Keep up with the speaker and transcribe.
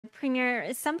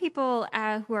Premier, some people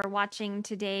who are watching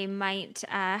today might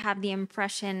have the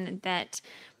impression that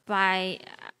by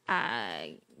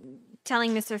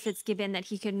telling Mr. Fitzgibbon that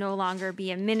he could no longer be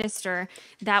a minister,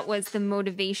 that was the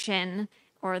motivation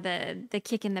or the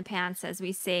kick in the pants, as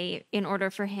we say, in order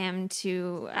for him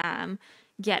to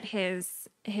get his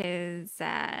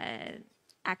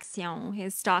action,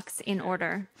 his stocks in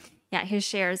order. Yeah, his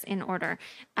shares in order.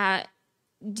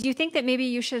 Do you think that maybe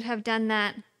you should have done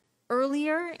that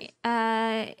earlier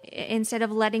instead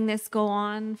of letting this go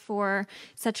on for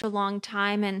such a long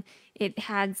time, and it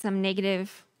had some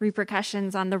negative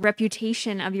repercussions on the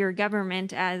reputation of your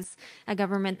government as a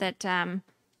government that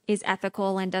is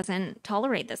ethical and doesn't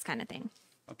tolerate this kind of thing?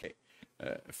 Okay.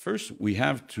 First, we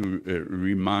have to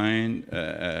remind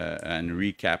and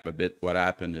recap a bit what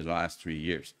happened in the last 3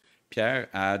 years. Pierre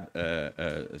had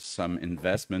some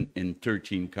investment in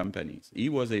 13 companies. He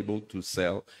was able to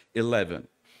sell 11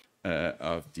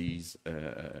 of these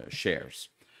shares.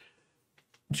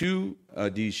 2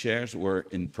 of these shares were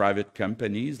in private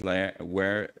companies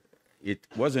where it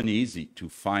wasn't easy to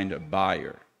find a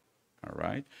buyer. All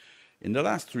right. In the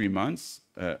last 3 months,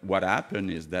 what happened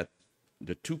is that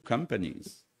the 2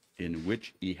 companies in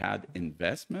which he had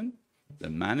investment, the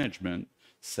management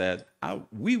said, oh,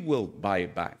 we will buy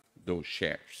back those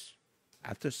shares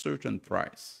at a certain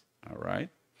price. All right.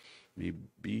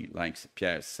 Maybe, like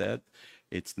Pierre said,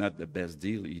 it's not the best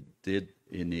deal he did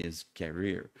in his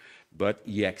career, but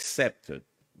he accepted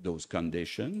those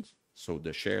conditions. So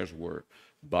the shares were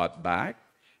bought back.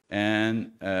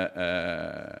 And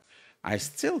I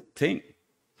still think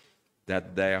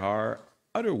that there are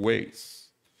other ways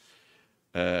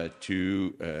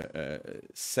to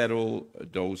settle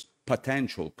those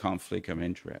potential conflict of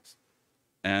interest.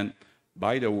 And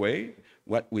by the way,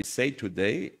 what we say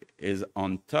today is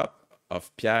on top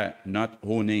of Pierre not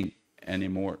owning any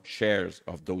more shares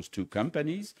of those 2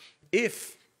 companies.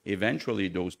 If eventually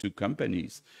those 2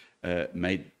 companies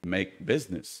make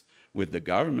business with the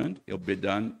government, it'll be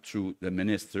done through the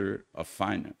Minister of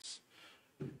Finance.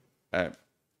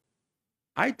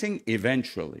 I think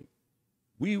eventually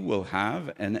we will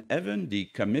have, and even the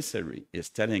commissary is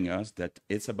telling us that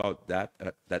it's about that,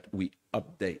 that we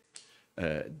update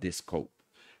this code.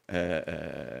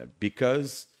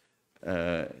 Because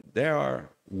there are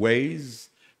ways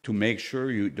to make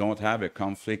sure you don't have a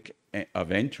conflict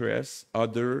of interest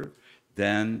other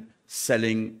than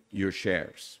selling your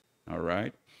shares, all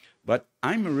right? But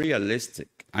I'm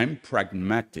realistic, I'm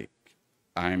pragmatic.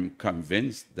 I'm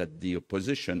convinced that the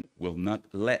opposition will not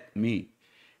let me,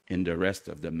 in the rest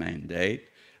of the mandate,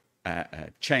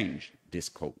 change this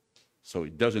code. So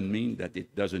it doesn't mean that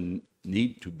it doesn't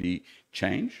need to be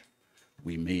changed.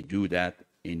 We may do that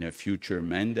in a future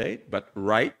mandate, but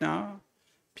right now,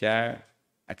 Pierre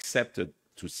accepted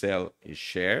to sell his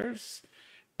shares,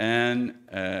 and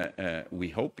we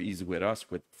hope he's with us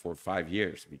for 5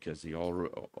 years, because he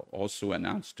also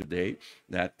announced today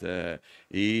that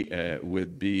he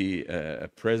would be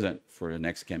present for the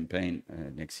next campaign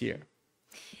next year.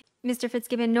 Mr.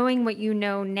 Fitzgibbon, knowing what you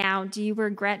know now, do you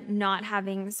regret not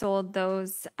having sold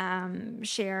those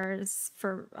shares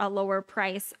for a lower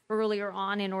price earlier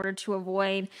on in order to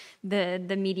avoid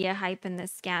the media hype and the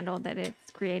scandal that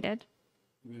it's created?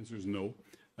 The answer is no.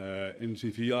 And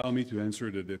if you allow me to answer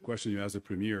the question you asked the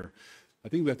Premier, I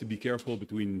think we have to be careful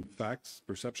between facts,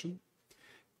 perception.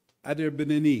 Had there been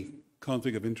any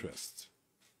conflict of interest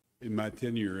in my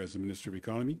tenure as a Minister of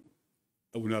Economy,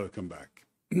 I would not have come back.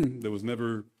 There was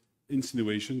never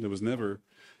insinuation, there was never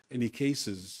any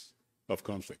cases of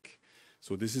conflict.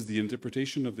 So this is the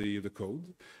interpretation of the code.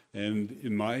 And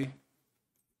in my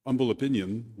humble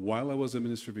opinion, while I was a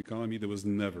Minister of Economy, there was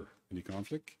never any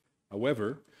conflict.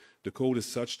 However, the code is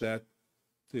such that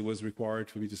it was required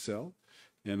for me to sell.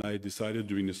 And I decided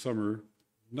during the summer,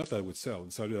 not that I would sell, I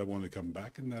decided I wanted to come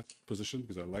back in that position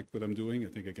because I like what I'm doing. I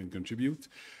think I can contribute.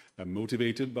 I'm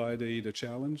motivated by the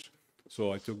challenge.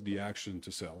 So I took the action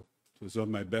to sell. So it's not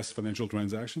my best financial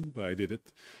transaction, but I did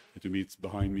it. And to me, it's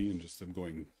behind me and just I'm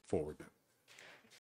going forward now.